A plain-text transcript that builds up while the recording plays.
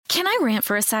Can I rant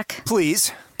for a sec?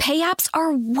 Please. Pay apps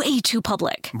are way too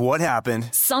public. What happened?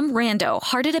 Some rando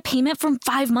hearted a payment from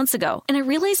 5 months ago, and I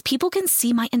realized people can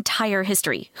see my entire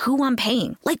history, who I'm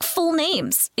paying, like full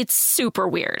names. It's super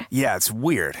weird. Yeah, it's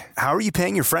weird. How are you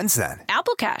paying your friends then?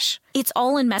 Apple Cash. It's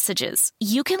all in messages.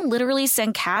 You can literally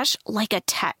send cash like a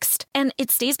text, and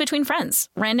it stays between friends.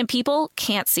 Random people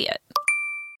can't see it.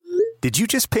 Did you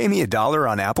just pay me $1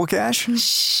 on Apple Cash?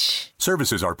 Shh.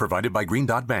 Services are provided by Green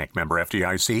Dot Bank, member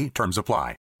FDIC. Terms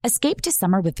apply. Escape to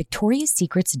summer with Victoria's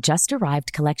Secret's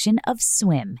just-arrived collection of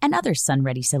swim and other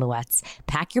sun-ready silhouettes.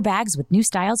 Pack your bags with new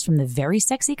styles from the Very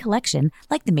Sexy collection,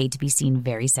 like the made-to-be-seen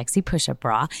Very Sexy push-up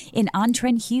bra, in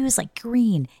on-trend hues like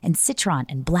green and citron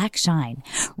and black shine.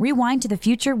 Rewind to the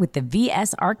future with the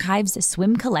VS Archives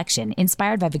swim collection,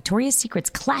 inspired by Victoria's Secret's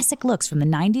classic looks from the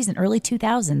 90s and early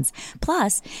 2000s.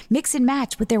 Plus, mix and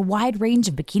match with their wide range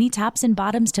of bikini tops and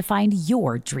bottoms to find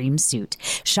your dream suit.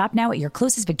 Shop now at your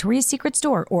closest Victoria's Secret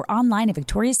store or online at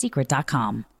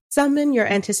victoriassecret.com. Summon your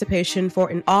anticipation for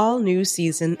an all-new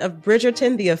season of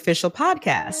Bridgerton, the official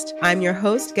podcast. I'm your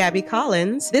host, Gabby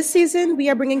Collins. This season, we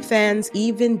are bringing fans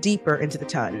even deeper into the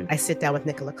ton. I sit down with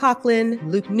Nicola Coughlan,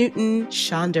 Luke Newton,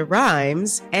 Shonda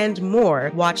Rhimes, and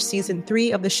more. Watch season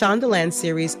 3 of the Shondaland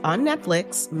series on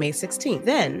Netflix, May 16th.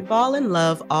 Then fall in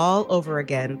love all over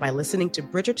again by listening to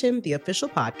Bridgerton, the official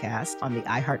podcast on the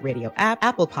iHeartRadio app,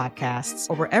 Apple Podcasts,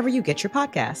 or wherever you get your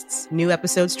podcasts. New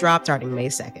episodes drop starting May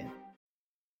 2nd.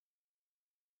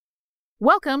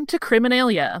 Welcome to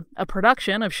Criminalia, a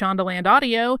production of Shondaland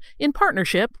Audio in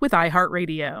partnership with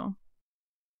iHeartRadio.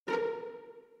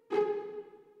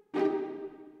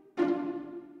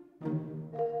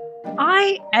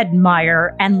 I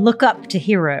admire and look up to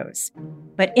heroes,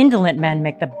 but indolent men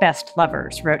make the best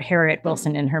lovers, wrote Harriette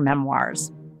Wilson in her memoirs.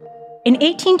 In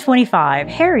 1825,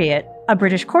 Harriette, a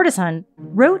British courtesan,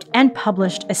 wrote and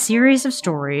published a series of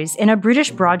stories in a British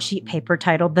broadsheet paper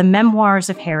titled The Memoirs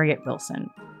of Harriette Wilson.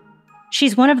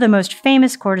 She's one of the most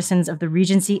famous courtesans of the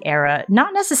Regency era,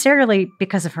 not necessarily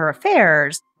because of her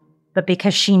affairs, but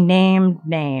because she named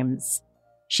names.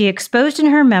 She exposed in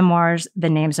her memoirs the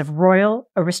names of royal,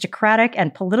 aristocratic,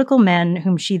 and political men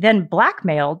whom she then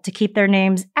blackmailed to keep their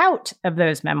names out of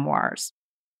those memoirs.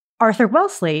 Arthur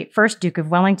Wellesley, 1st Duke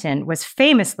of Wellington, was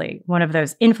famously one of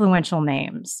those influential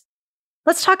names.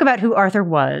 Let's talk about who Arthur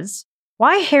was,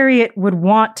 why Harriette would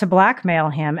want to blackmail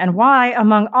him, and why,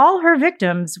 among all her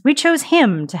victims, we chose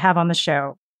him to have on the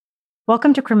show.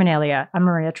 Welcome to Criminalia. I'm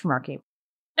Maria Tremarchi.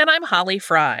 And I'm Holly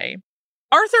Fry.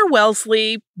 Arthur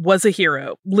Wellesley was a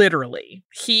hero, literally.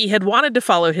 He had wanted to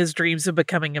follow his dreams of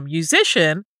becoming a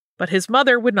musician, but his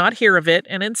mother would not hear of it,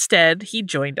 and instead he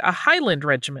joined a Highland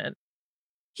regiment.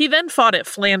 He then fought at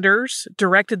Flanders,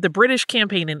 directed the British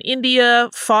campaign in India,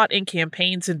 fought in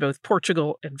campaigns in both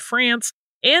Portugal and France,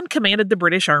 and commanded the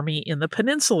British Army in the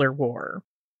Peninsular War.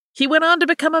 He went on to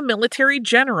become a military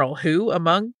general who,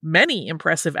 among many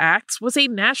impressive acts, was a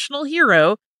national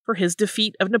hero for his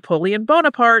defeat of Napoleon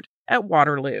Bonaparte at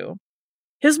Waterloo.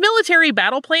 His military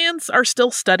battle plans are still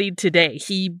studied today.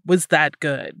 He was that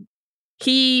good.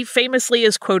 He famously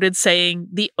is quoted saying,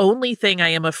 "The only thing I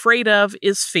am afraid of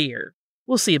is fear."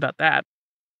 We'll see about that.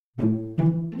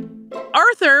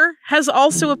 Arthur has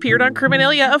also appeared on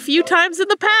Criminalia a few times in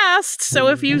the past, so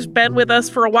if you've been with us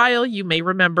for a while, you may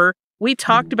remember we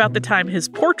talked about the time his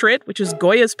portrait, which is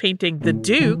Goya's painting The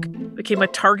Duke, became a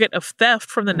target of theft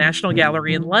from the National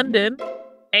Gallery in London.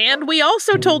 And we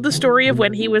also told the story of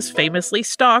when he was famously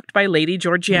stalked by Lady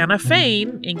Georgiana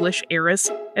Fane, English heiress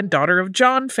and daughter of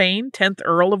John Fane, 10th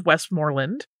Earl of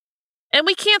Westmoreland. And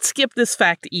we can't skip this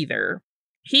fact either.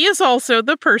 He is also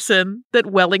the person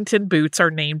that Wellington boots are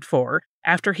named for,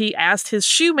 after he asked his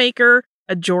shoemaker,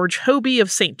 a George Hoby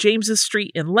of St. James's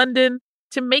Street in London,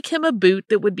 to make him a boot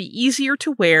that would be easier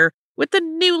to wear with the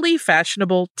newly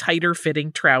fashionable,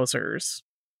 tighter-fitting trousers.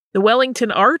 The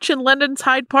Wellington Arch in London's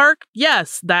Hyde Park,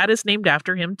 yes, that is named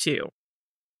after him too.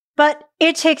 But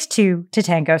it takes two to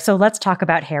tango, so let's talk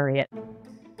about Harriette.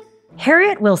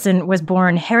 Harriette Wilson was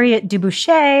born Harriette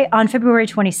Dubouchet on February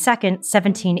 22nd,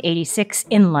 1786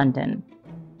 in London.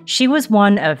 She was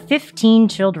one of 15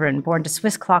 children born to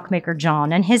Swiss clockmaker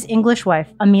John and his English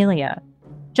wife, Amelia.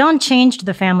 John changed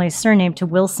the family's surname to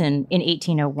Wilson in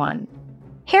 1801.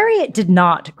 Harriette did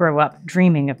not grow up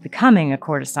dreaming of becoming a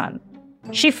courtesan.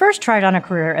 She first tried on a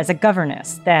career as a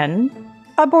governess, then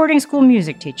a boarding school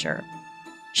music teacher.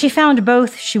 She found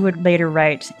both, she would later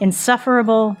write,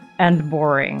 insufferable and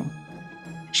boring.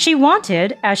 She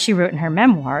wanted, as she wrote in her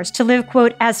memoirs, to live,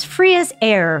 quote, as free as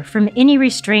air from any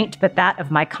restraint but that of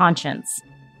my conscience,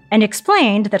 and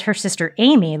explained that her sister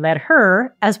Amy led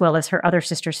her, as well as her other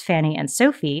sisters Fanny and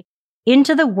Sophie,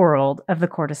 into the world of the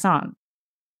courtesan.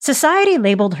 Society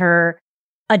labeled her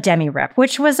a demi-rep,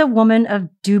 which was a woman of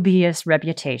dubious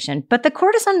reputation, but the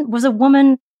courtesan was a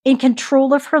woman in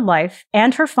control of her life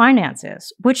and her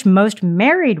finances, which most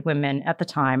married women at the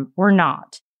time were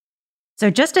not. So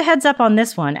just a heads up on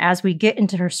this one as we get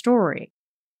into her story.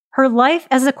 Her life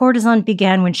as a courtesan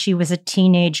began when she was a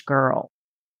teenage girl.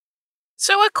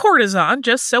 So a courtesan,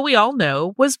 just so we all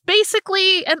know, was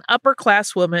basically an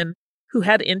upper-class woman who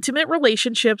had intimate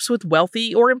relationships with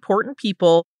wealthy or important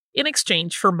people in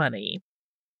exchange for money.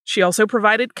 She also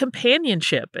provided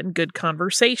companionship and good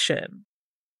conversation.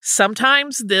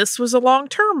 Sometimes this was a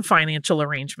long-term financial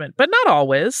arrangement, but not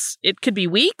always. It could be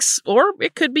weeks or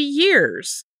it could be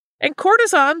years. And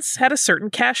courtesans had a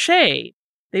certain cachet.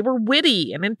 They were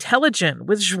witty and intelligent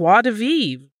with joie de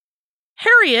vivre.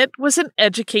 Harriette was an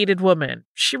educated woman.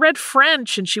 She read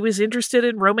French and she was interested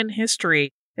in Roman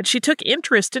history, and she took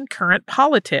interest in current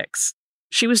politics.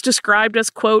 She was described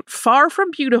as, quote, far from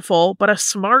beautiful, but a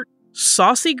smart,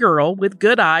 saucy girl with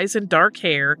good eyes and dark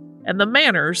hair and the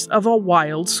manners of a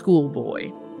wild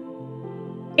schoolboy.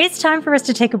 It's time for us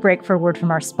to take a break for a word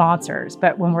from our sponsors,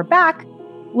 but when we're back,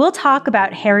 we'll talk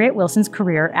about Harriette Wilson's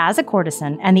career as a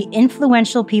courtesan and the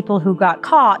influential people who got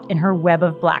caught in her web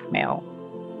of blackmail.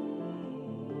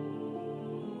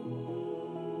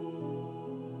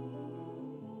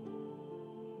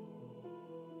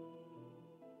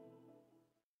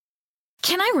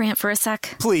 Can I rant for a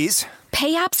sec? Please.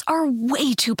 Pay apps are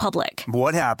way too public.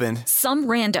 What happened? Some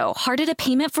rando hearted a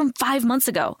payment from 5 months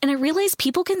ago, and I realized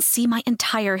people can see my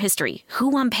entire history,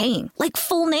 who I'm paying, like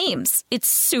full names. It's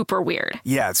super weird.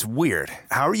 Yeah, it's weird.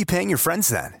 How are you paying your friends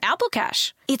then? Apple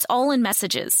Cash. It's all in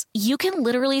messages. You can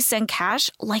literally send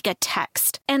cash like a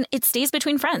text, and it stays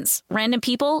between friends. Random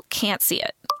people can't see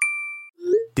it.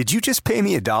 Did you just pay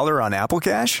me $1 on Apple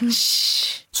Cash?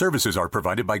 Shh. Services are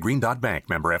provided by Green Dot Bank,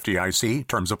 member FDIC.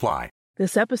 Terms apply.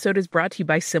 This episode is brought to you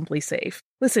by Simply Safe.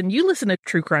 Listen, you listen to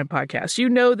true crime podcasts. You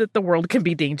know that the world can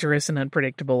be dangerous and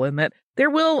unpredictable, and that there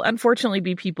will unfortunately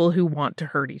be people who want to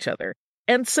hurt each other.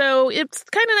 And so it's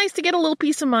kind of nice to get a little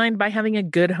peace of mind by having a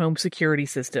good home security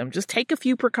system. Just take a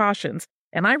few precautions,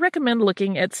 and I recommend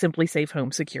looking at Simply Safe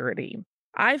Home Security.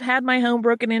 I've had my home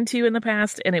broken into in the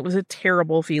past, and it was a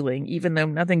terrible feeling, even though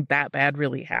nothing that bad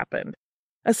really happened.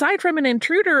 Aside from an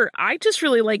intruder, I just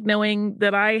really like knowing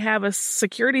that I have a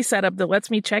security setup that lets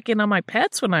me check in on my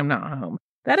pets when I'm not home.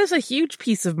 That is a huge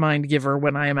peace of mind giver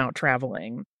when I am out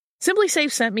traveling. Simply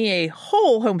Safe sent me a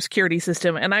whole home security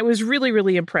system, and I was really,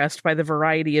 really impressed by the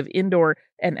variety of indoor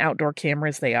and outdoor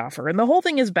cameras they offer. And the whole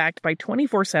thing is backed by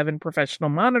 24/7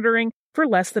 professional monitoring for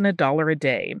less than $1 a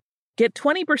day. Get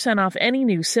 20% off any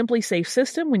new Simply Safe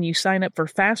system when you sign up for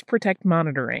Fast Protect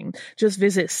monitoring. Just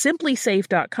visit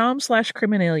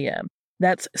simplysafe.com/criminalia.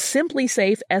 That's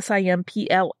simplysafe,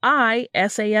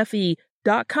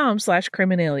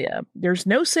 simplisafe.com/criminalia. There's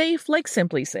no safe like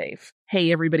Simply Safe.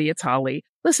 Hey everybody, it's Holly.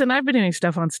 Listen, I've been doing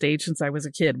stuff on stage since I was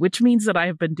a kid, which means that I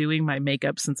have been doing my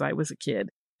makeup since I was a kid.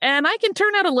 And I can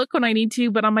turn out a look when I need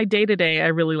to, but on my day-to-day, I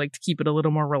really like to keep it a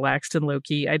little more relaxed and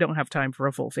low-key. I don't have time for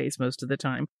a full face most of the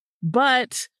time.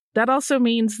 But that also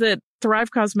means that Thrive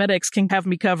Cosmetics can have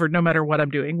me covered no matter what I'm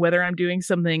doing, whether I'm doing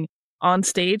something on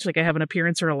stage, like I have an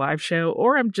appearance or a live show,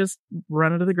 or I'm just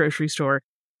running to the grocery store.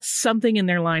 Something in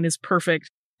their line is perfect.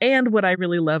 And what I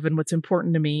really love and what's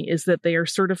important to me is that they are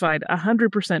certified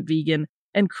 100% vegan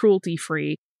and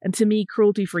cruelty-free. And to me,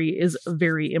 cruelty-free is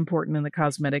very important in the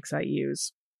cosmetics I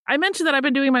use. I mentioned that I've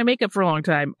been doing my makeup for a long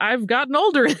time. I've gotten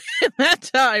older in that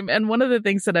time. And one of the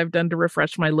things that I've done to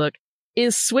refresh my look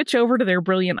is switch over to their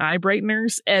brilliant eye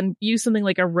brighteners and use something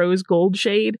like a rose gold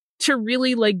shade to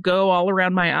really go all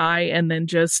around my eye and then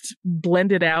just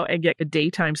blend it out and get a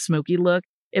daytime smoky look.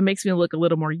 It makes me look a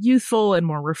little more youthful and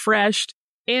more refreshed.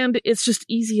 And it's just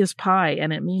easy as pie.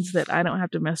 And it means that I don't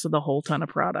have to mess with a whole ton of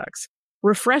products.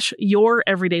 Refresh your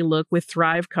everyday look with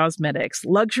Thrive Cosmetics,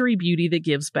 luxury beauty that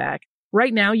gives back.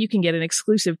 Right now, you can get an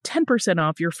exclusive 10%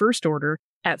 off your first order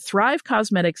at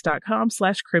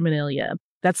thrivecosmetics.com/criminalia.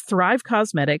 That's Thrive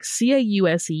Cosmetics,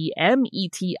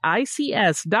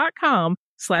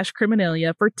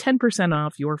 CAUSEMETICS.com/criminalia for 10%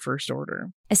 off your first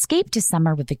order. Escape to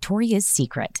summer with Victoria's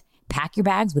Secret. Pack your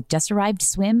bags with just-arrived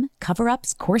swim,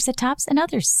 cover-ups, corset tops, and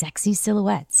other sexy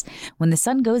silhouettes. When the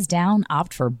sun goes down,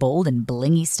 opt for bold and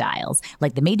blingy styles,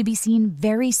 like the made-to-be-seen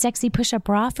Very Sexy Push-Up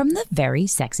Bra from the Very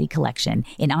Sexy collection,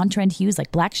 in on-trend hues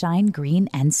like black shine, green,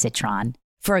 and citron.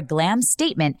 For a glam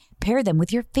statement, pair them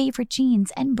with your favorite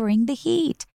jeans and bring the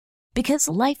heat. Because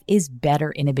life is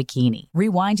better in a bikini.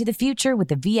 Rewind to the future with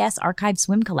the VS Archive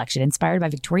Swim Collection inspired by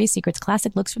Victoria's Secret's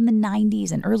classic looks from the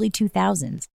 90s and early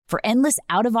 2000s. For endless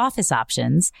out-of-office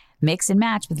options, mix and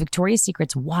match with Victoria's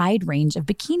Secret's wide range of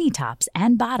bikini tops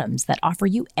and bottoms that offer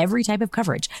you every type of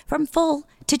coverage, from full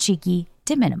to cheeky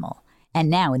to minimal. And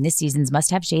now, in this season's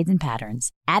must-have shades and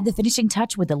patterns, add the finishing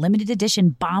touch with the limited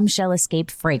edition Bombshell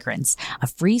Escape fragrance, a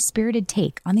free-spirited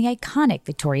take on the iconic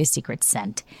Victoria's Secret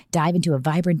scent. Dive into a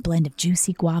vibrant blend of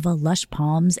juicy guava, lush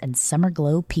palms, and summer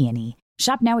glow peony.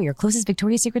 Shop now at your closest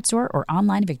Victoria's Secret store or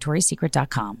online at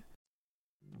victoriassecret.com.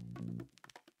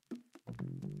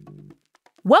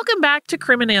 Welcome back to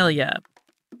Criminalia.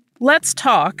 Let's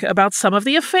talk about some of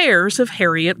the affairs of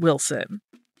Harriette Wilson.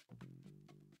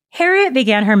 Harriette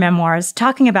began her memoirs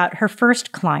talking about her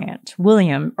first client,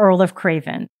 William, Earl of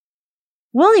Craven.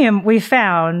 William, we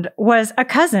found, was a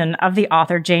cousin of the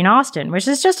author Jane Austen, which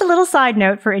is just a little side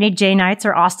note for any Janeites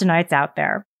or Austenites out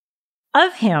there.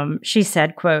 Of him, she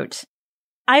said, quote,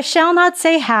 "I shall not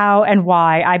say how and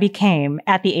why I became,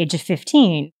 at the age of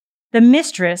 15, the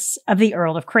mistress of the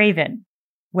Earl of Craven.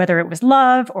 Whether it was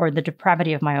love, or the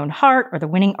depravity of my own heart, or the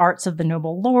winning arts of the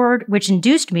noble lord, which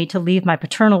induced me to leave my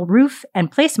paternal roof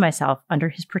and place myself under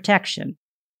his protection."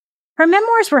 Her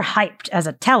memoirs were hyped as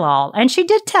a tell-all, and she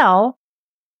did tell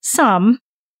some.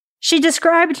 She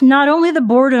described not only the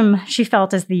boredom she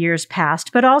felt as the years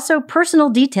passed, but also personal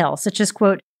details, such as,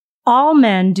 quote, "All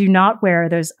men do not wear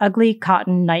those ugly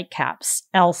cotton nightcaps,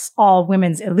 else all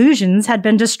women's illusions had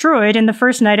been destroyed in the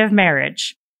first night of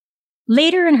marriage."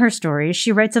 Later in her story,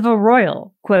 she writes of a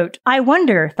royal, quote, "I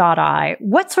wonder, thought I,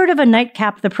 what sort of a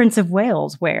nightcap the Prince of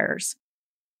Wales wears."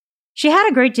 She had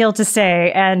a great deal to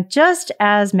say, and just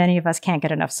as many of us can't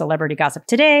get enough celebrity gossip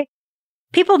today,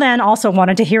 people then also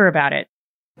wanted to hear about it.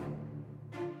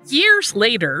 Years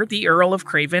later, the Earl of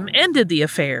Craven ended the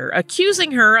affair,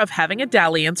 accusing her of having a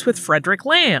dalliance with Frederick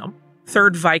Lamb,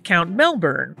 3rd Viscount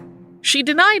Melbourne. She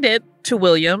denied it to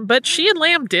William, but she and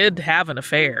Lamb did have an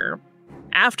affair.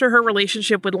 After her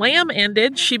relationship with Lamb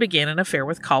ended, she began an affair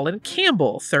with Colin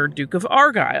Campbell, 3rd Duke of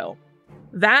Argyll.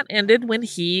 That ended when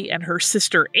he and her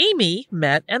sister Amy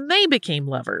met and they became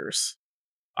lovers.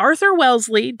 Arthur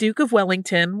Wellesley, Duke of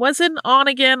Wellington, was an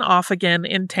on-again, off-again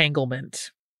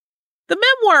entanglement. The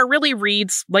memoir really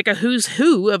reads like a who's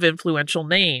who of influential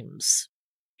names.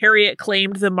 Harriette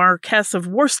claimed the Marquess of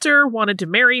Worcester wanted to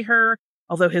marry her,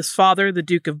 although his father, the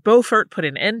Duke of Beaufort, put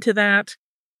an end to that.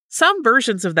 Some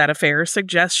versions of that affair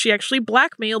suggest she actually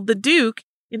blackmailed the Duke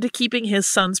into keeping his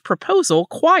son's proposal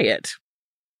quiet.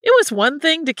 It was one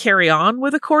thing to carry on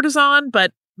with a courtesan,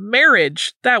 but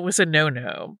marriage, that was a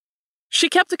no-no. She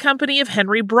kept the company of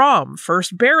Henry Brougham,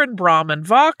 1st Baron Brougham and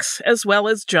Vaux, as well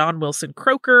as John Wilson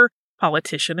Croker,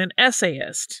 politician and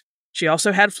essayist. She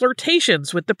also had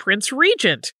flirtations with the Prince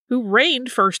Regent, who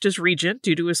reigned first as regent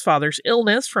due to his father's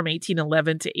illness from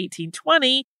 1811 to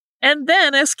 1820, and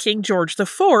then as King George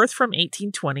IV from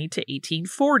 1820 to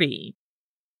 1840.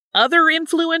 Other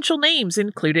influential names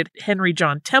included Henry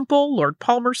John Temple, Lord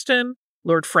Palmerston,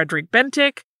 Lord Frederick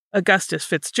Bentinck, Augustus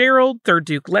Fitzgerald, 3rd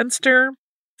Duke Leinster,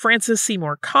 Francis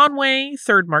Seymour Conway,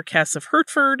 3rd Marquess of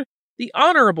Hertford, the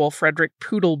Honourable Frederick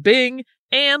Poodle Byng,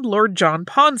 and Lord John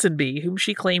Ponsonby, whom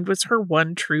she claimed was her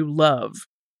one true love.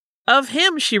 Of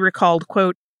him she recalled,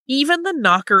 quote, "Even the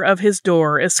knocker of his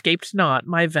door escaped not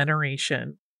my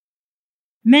veneration."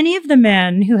 Many of the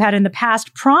men who had in the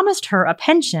past promised her a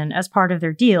pension as part of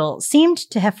their deal seemed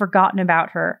to have forgotten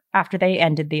about her after they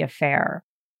ended the affair.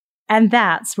 And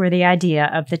that's where the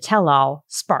idea of the tell-all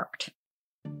sparked.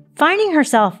 Finding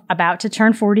herself about to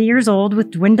turn 40 years old with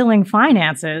dwindling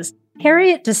finances,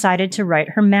 Harriette decided to write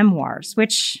her memoirs,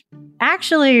 which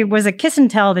actually was a kiss and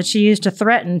tell that she used to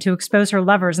threaten to expose her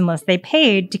lovers unless they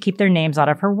paid to keep their names out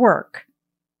of her work.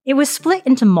 It was split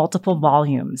into multiple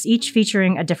volumes, each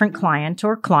featuring a different client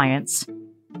or clients.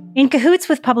 In cahoots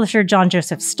with publisher John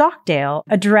Joseph Stockdale,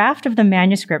 a draft of the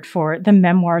manuscript for The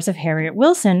Memoirs of Harriette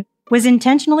Wilson was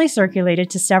intentionally circulated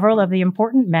to several of the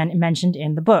important men mentioned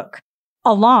in the book,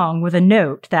 along with a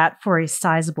note that for a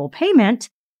sizable payment,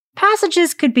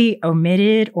 passages could be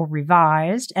omitted or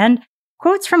revised, and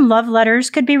quotes from love letters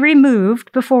could be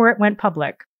removed before it went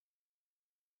public.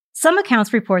 Some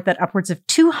accounts report that upwards of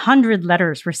 200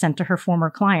 letters were sent to her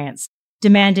former clients,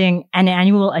 demanding an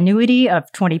annual annuity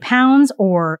of £20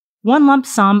 or one lump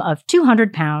sum of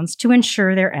 £200 to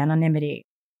ensure their anonymity.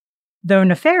 Though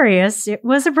nefarious, it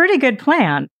was a pretty good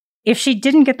plan. If she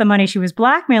didn't get the money she was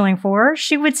blackmailing for,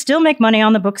 she would still make money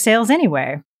on the book sales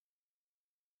anyway.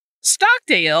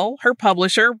 Stockdale, her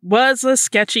publisher, was a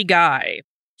sketchy guy.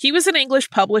 He was an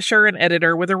English publisher and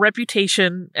editor with a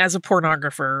reputation as a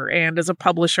pornographer and as a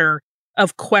publisher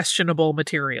of questionable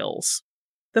materials.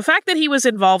 The fact that he was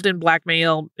involved in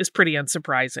blackmail is pretty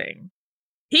unsurprising.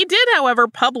 He did, however,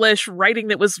 publish writing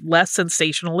that was less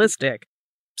sensationalistic.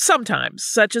 Sometimes,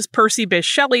 such as Percy Bysshe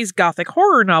Shelley's Gothic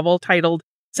horror novel titled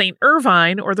St.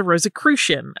 Irvine or the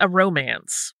Rosicrucian, a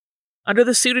Romance. Under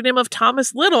the pseudonym of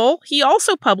Thomas Little, he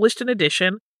also published an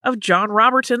edition of John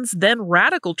Robertson's then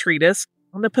radical treatise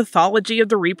on the pathology of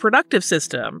the reproductive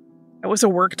system. It was a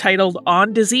work titled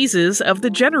On Diseases of the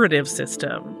Generative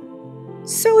System.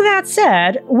 So that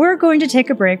said, we're going to take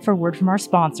a break for a word from our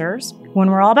sponsors. When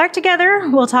we're all back together,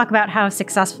 we'll talk about how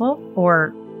successful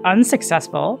or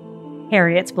unsuccessful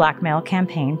Harriette's blackmail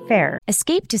campaign fared.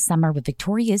 Escape to summer with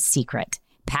Victoria's Secret.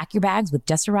 Pack your bags with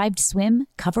just-arrived swim,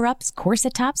 cover-ups,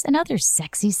 corset tops, and other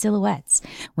sexy silhouettes.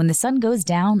 When the sun goes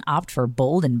down, opt for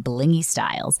bold and blingy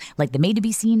styles, like the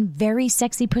made-to-be-seen Very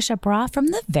Sexy Push-Up Bra from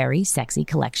the Very Sexy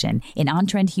collection, in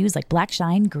on-trend hues like black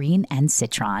shine, green, and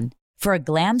citron. For a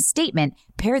glam statement,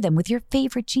 pair them with your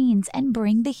favorite jeans and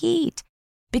bring the heat.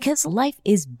 Because life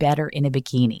is better in a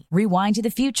bikini. Rewind to the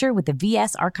future with the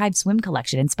VS Archive Swim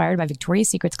Collection inspired by Victoria's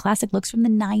Secret's classic looks from the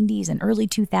 90s and early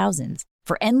 2000s.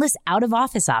 For endless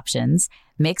out-of-office options,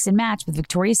 mix and match with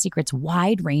Victoria's Secret's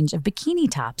wide range of bikini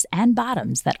tops and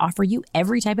bottoms that offer you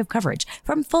every type of coverage,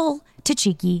 from full to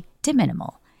cheeky to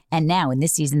minimal. And now, in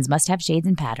this season's must-have shades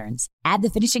and patterns, add the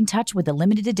finishing touch with the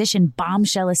limited edition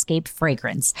Bombshell Escape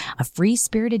fragrance, a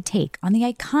free-spirited take on the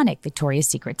iconic Victoria's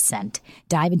Secret scent.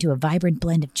 Dive into a vibrant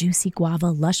blend of juicy guava,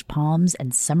 lush palms,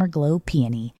 and summer glow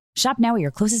peony. Shop now at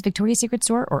your closest Victoria's Secret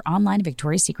store or online at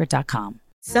victoriassecret.com.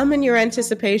 Summon your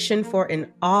anticipation for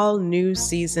an all-new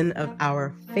season of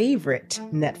our favorite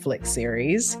Netflix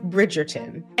series,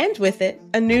 Bridgerton. And with it,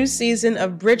 a new season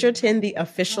of Bridgerton, the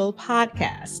official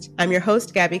podcast. I'm your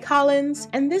host, Gabby Collins,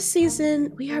 and this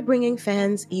season, we are bringing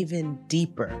fans even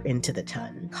deeper into the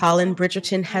ton. Colin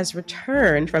Bridgerton has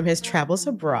returned from his travels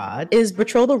abroad. Is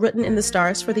betrothal written in the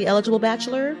stars for the eligible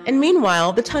bachelor? And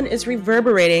meanwhile, the ton is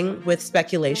reverberating with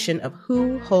speculation of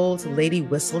who holds Lady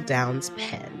Whistledown's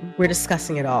pen. We're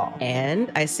discussing it all.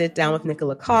 And I sit down with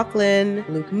Nicola Coughlan,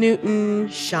 Luke Newton,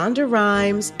 Shonda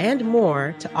Rhimes, and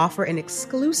more to offer an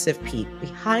exclusive peek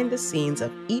behind the scenes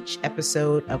of each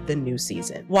episode of the new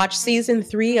season. Watch season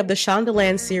 3 of the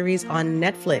Shondaland series on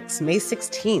Netflix May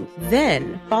 16th.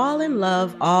 Then fall in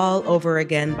love all over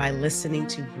again by listening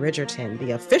to Bridgerton,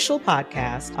 the official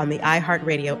podcast, on the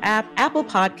iHeartRadio app, Apple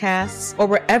Podcasts, or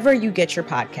wherever you get your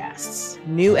podcasts.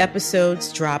 New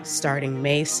episodes drop starting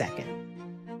May 2nd.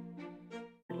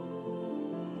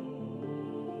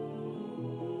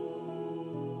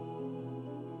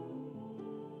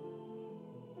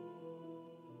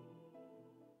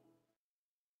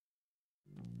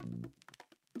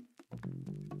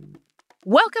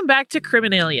 Welcome back to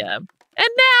Criminalia. And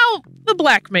now, the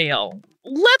blackmail.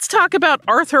 Let's talk about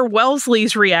Arthur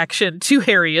Wellesley's reaction to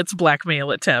Harriette's blackmail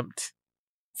attempt.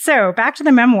 So, back to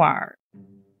the memoir.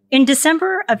 In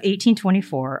December of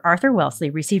 1824, Arthur Wellesley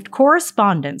received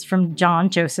correspondence from John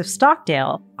Joseph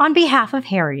Stockdale on behalf of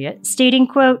Harriette, stating,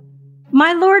 quote,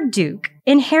 "My Lord Duke,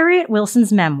 in Harriette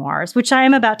Wilson's memoirs, which I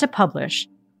am about to publish,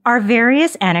 are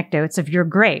various anecdotes of your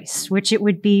grace, which it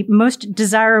would be most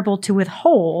desirable to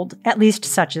withhold, at least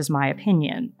such is my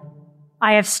opinion.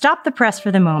 I have stopped the press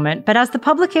for the moment, but as the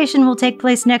publication will take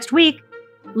place next week,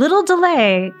 little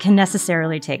delay can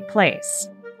necessarily take place."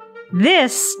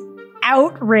 This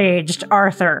outraged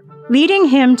Arthur, leading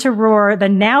him to roar the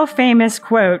now famous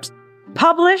quote,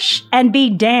 "Publish and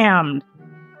be damned."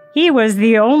 He was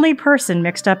the only person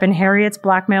mixed up in Harriette's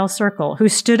blackmail circle who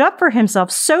stood up for himself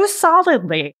so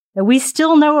solidly that we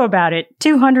still know about it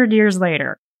 200 years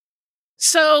later.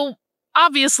 So,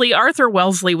 obviously, Arthur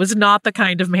Wellesley was not the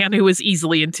kind of man who was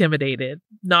easily intimidated.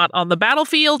 Not on the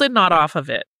battlefield and not off of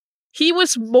it. He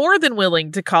was more than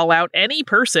willing to call out any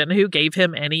person who gave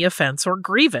him any offense or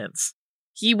grievance.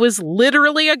 He was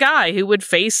literally a guy who would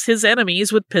face his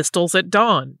enemies with pistols at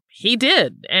dawn. He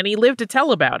did, and he lived to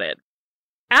tell about it.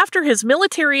 After his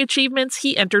military achievements,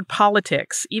 he entered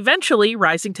politics, eventually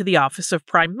rising to the office of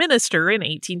Prime Minister in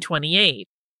 1828.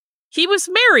 He was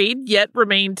married, yet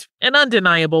remained an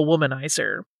undeniable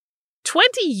womanizer.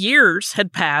 20 years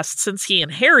had passed since he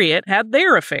and Harriette had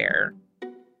their affair.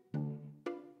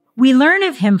 We learn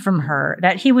of him from her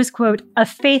that he was, quote, "a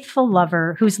faithful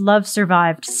lover whose love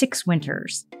survived 6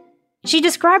 winters." She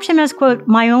described him as, quote,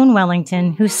 "my own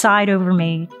Wellington, who sighed over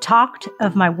me, talked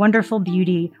of my wonderful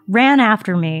beauty, ran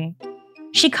after me."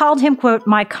 She called him, quote,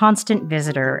 "my constant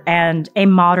visitor and a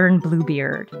modern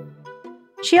Bluebeard."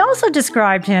 She also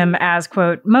described him as,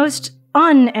 quote, "most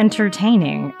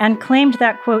unentertaining," and claimed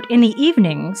that, quote, "in the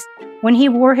evenings, when he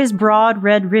wore his broad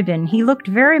red ribbon, he looked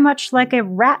very much like a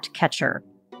rat catcher."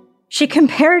 She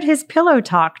compared his pillow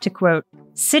talk to, quote,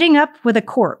 "sitting up with a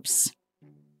corpse."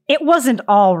 It wasn't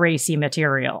all racy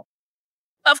material.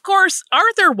 Of course,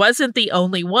 Arthur wasn't the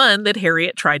only one that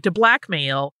Harriette tried to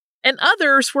blackmail, and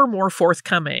others were more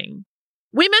forthcoming.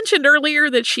 We mentioned earlier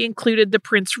that she included the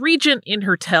Prince Regent in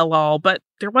her tell-all, but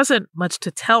there wasn't much to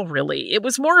tell, really. It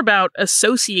was more about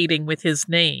associating with his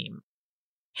name.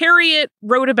 Harriette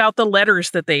wrote about the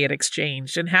letters that they had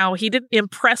exchanged and how he didn't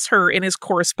impress her in his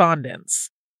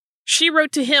correspondence. She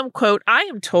wrote to him, quote, "I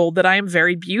am told that I am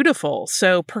very beautiful,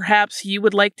 so perhaps you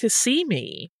would like to see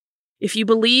me. If you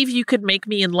believe you could make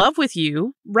me in love with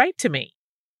you, write to me."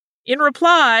 In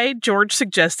reply, George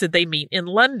suggested they meet in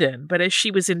London, but as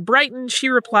she was in Brighton, she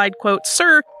replied, quote,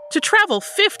 "Sir, to travel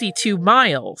 52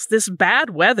 miles, this bad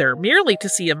weather, merely to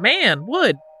see a man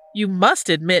would, you must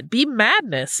admit, be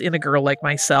madness in a girl like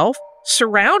myself,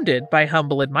 surrounded by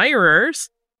humble admirers.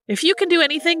 If you can do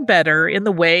anything better in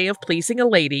the way of pleasing a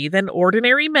lady than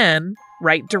ordinary men,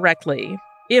 write directly.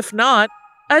 If not,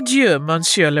 adieu,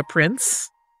 Monsieur le Prince."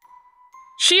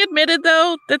 She admitted,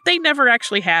 though, that they never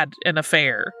actually had an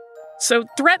affair. So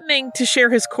threatening to share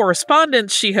his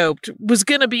correspondence, she hoped, was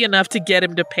going to be enough to get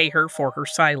him to pay her for her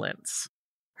silence.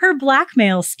 Her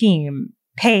blackmail scheme,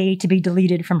 pay to be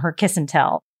deleted from her kiss and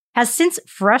tell, has since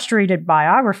frustrated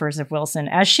biographers of Wilson,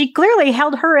 as she clearly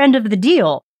held her end of the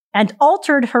deal and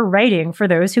altered her writing for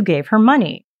those who gave her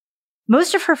money.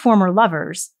 Most of her former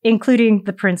lovers, including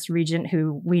the Prince Regent,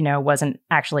 who we know wasn't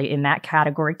actually in that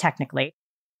category technically,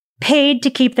 paid to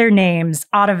keep their names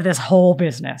out of this whole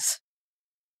business.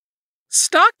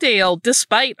 Stockdale,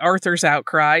 despite Arthur's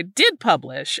outcry, did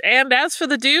publish, and as for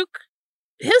the Duke,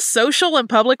 his social and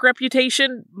public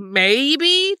reputation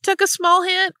maybe took a small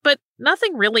hit, but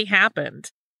nothing really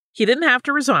happened. He didn't have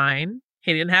to resign.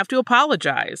 He didn't have to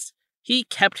apologize. He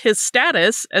kept his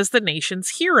status as the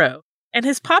nation's hero, and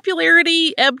his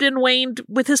popularity ebbed and waned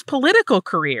with his political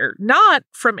career, not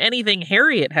from anything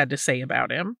Harriette had to say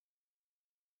about him.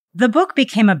 The book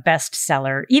became a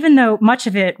bestseller, even though much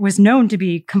of it was known to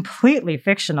be completely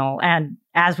fictional and,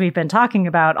 as we've been talking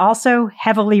about, also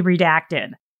heavily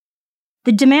redacted.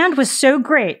 The demand was so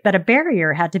great that a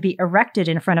barrier had to be erected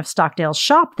in front of Stockdale's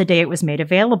shop the day it was made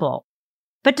available.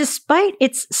 But despite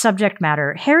its subject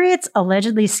matter, Harriette's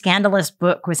allegedly scandalous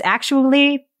book was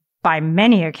actually, by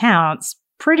many accounts,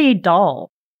 pretty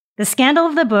dull. The scandal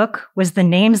of the book was the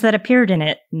names that appeared in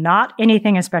it, not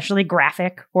anything especially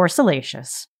graphic or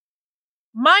salacious.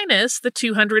 Minus the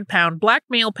 200-pound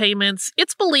blackmail payments,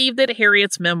 it's believed that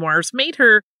Harriette's memoirs made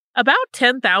her about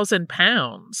 10,000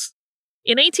 pounds.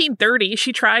 In 1830,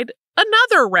 she tried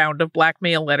another round of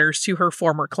blackmail letters to her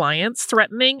former clients,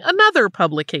 threatening another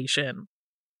publication.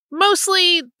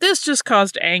 Mostly, this just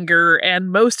caused anger,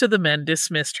 and most of the men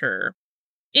dismissed her.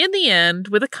 In the end,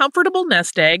 with a comfortable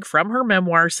nest egg from her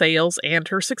memoir sales and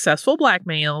her successful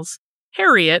blackmails,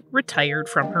 Harriette retired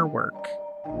from her work.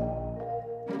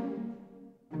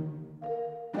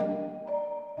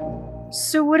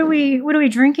 So what are we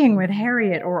drinking with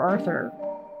Harriette or Arthur?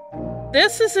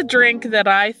 This is a drink that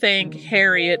I think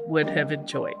Harriette would have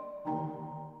enjoyed.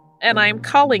 And I'm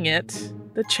calling it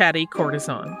the Chatty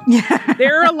Courtesan.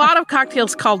 There are a lot of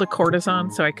cocktails called a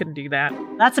courtesan, so I couldn't do that.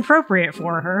 That's appropriate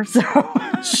for her, so.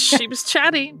 She was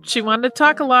chatty. She wanted to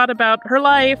talk a lot about her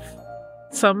life.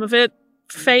 Some of it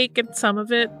fake and some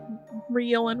of it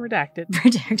real and redacted.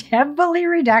 Heavily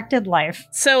redacted life.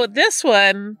 So this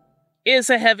one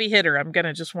is a heavy hitter. I'm going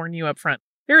to just warn you up front.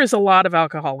 There is a lot of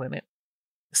alcohol in it.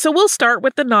 So we'll start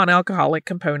with the non-alcoholic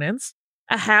components.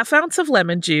 A half ounce of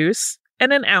lemon juice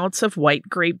and an ounce of white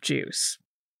grape juice.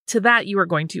 To that, you are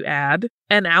going to add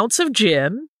an ounce of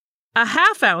gin, a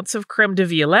half ounce of creme de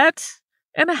violette,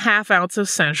 and a half ounce of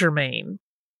Saint-Germain.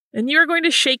 And you're going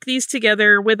to shake these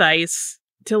together with ice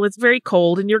till it's very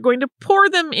cold, and you're going to pour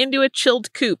them into a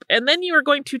chilled coupe, and then you are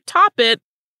going to top it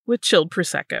with chilled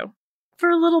Prosecco. For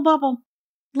a little bubble.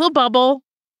 A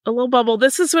little bubble.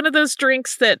 This is one of those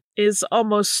drinks that is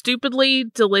almost stupidly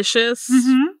delicious.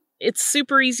 Mm-hmm. It's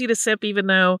super easy to sip, even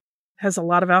though it has a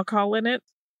lot of alcohol in it.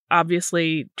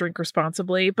 Obviously, drink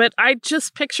responsibly. But I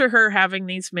just picture her having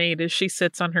these made as she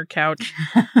sits on her couch,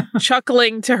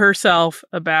 chuckling to herself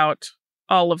about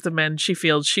all of the men she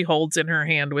feels she holds in her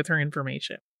hand with her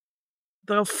information.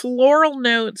 The floral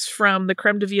notes from the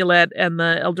creme de violette and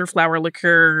the elderflower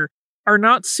liqueur are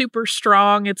not super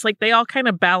strong. It's like they all kind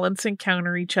of balance and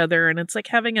counter each other. And it's like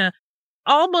having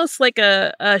almost like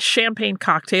a champagne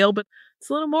cocktail, but it's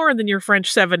a little more than your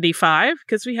French 75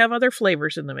 because we have other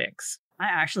flavors in the mix. I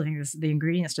actually think the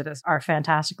ingredients to this are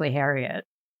fantastically Harriette.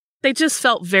 They just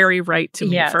felt very right to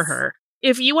me for her.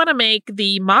 If you want to make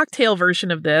the mocktail version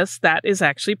of this, that is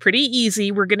actually pretty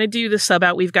easy. We're going to do the sub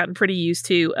out we've gotten pretty used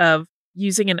to of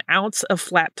using an ounce of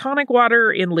flat tonic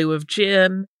water in lieu of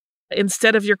gin,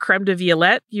 Instead of your creme de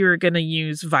violette, you're going to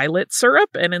use violet syrup.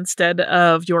 And instead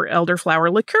of your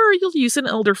elderflower liqueur, you'll use an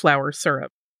elderflower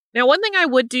syrup. Now, one thing I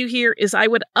would do here is I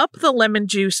would up the lemon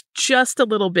juice just a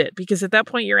little bit, because at that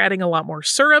point you're adding a lot more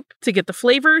syrup to get the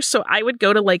flavors. So I would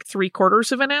go to like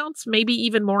 3/4 of an ounce, maybe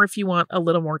even more if you want a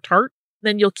little more tart.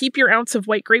 Then you'll keep your ounce of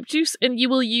white grape juice and you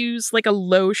will use like a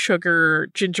low sugar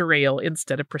ginger ale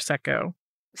instead of Prosecco.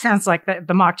 Sounds like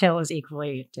the mocktail is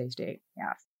equally tasty.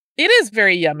 Yeah. It is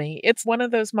very yummy. It's one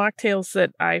of those mocktails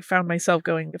that I found myself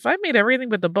going, if I made everything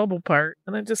but the bubble part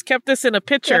and I just kept this in a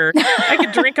pitcher, I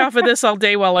could drink off of this all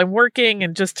day while I'm working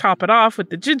and just top it off with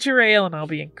the ginger ale and I'll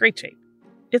be in great shape.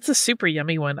 It's a super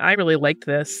yummy one. I really liked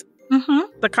this.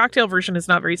 Mm-hmm. The cocktail version is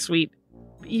not very sweet,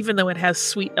 even though it has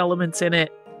sweet elements in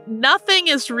it. Nothing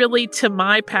is really, to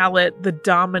my palate, the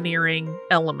domineering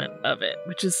element of it,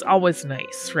 which is always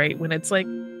nice, right? When it's like,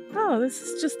 oh, this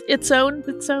is just its own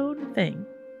thing.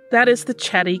 That is the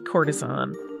Chatty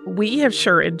Courtesan. We have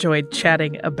sure enjoyed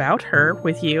chatting about her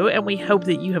with you, and we hope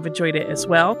that you have enjoyed it as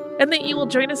well, and that you will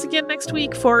join us again next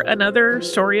week for another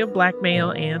story of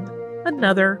blackmail and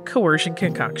another coercion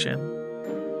concoction.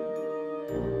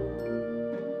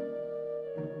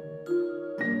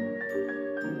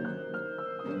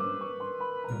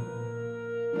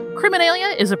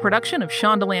 Criminalia is a production of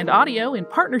Shondaland Audio in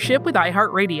partnership with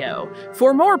iHeartRadio.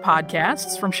 For more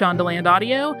podcasts from Shondaland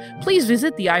Audio, please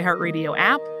visit the iHeartRadio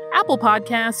app, Apple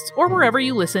Podcasts, or wherever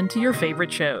you listen to your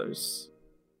favorite shows.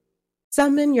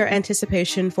 Summon your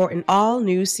anticipation for an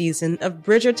all-new season of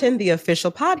Bridgerton, the official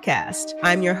podcast.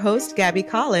 I'm your host, Gabby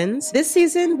Collins. This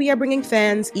season, we are bringing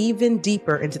fans even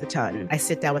deeper into the ton. I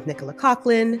sit down with Nicola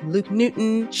Coughlan, Luke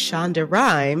Newton, Shonda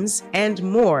Rhimes, and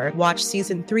more. Watch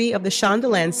season 3 of the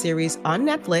Shondaland series on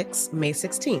Netflix, May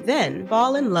 16th. Then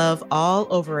fall in love all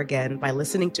over again by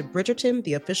listening to Bridgerton,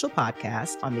 the official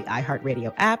podcast on the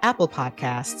iHeartRadio app, Apple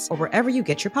Podcasts, or wherever you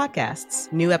get your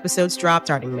podcasts. New episodes drop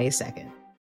starting May 2nd.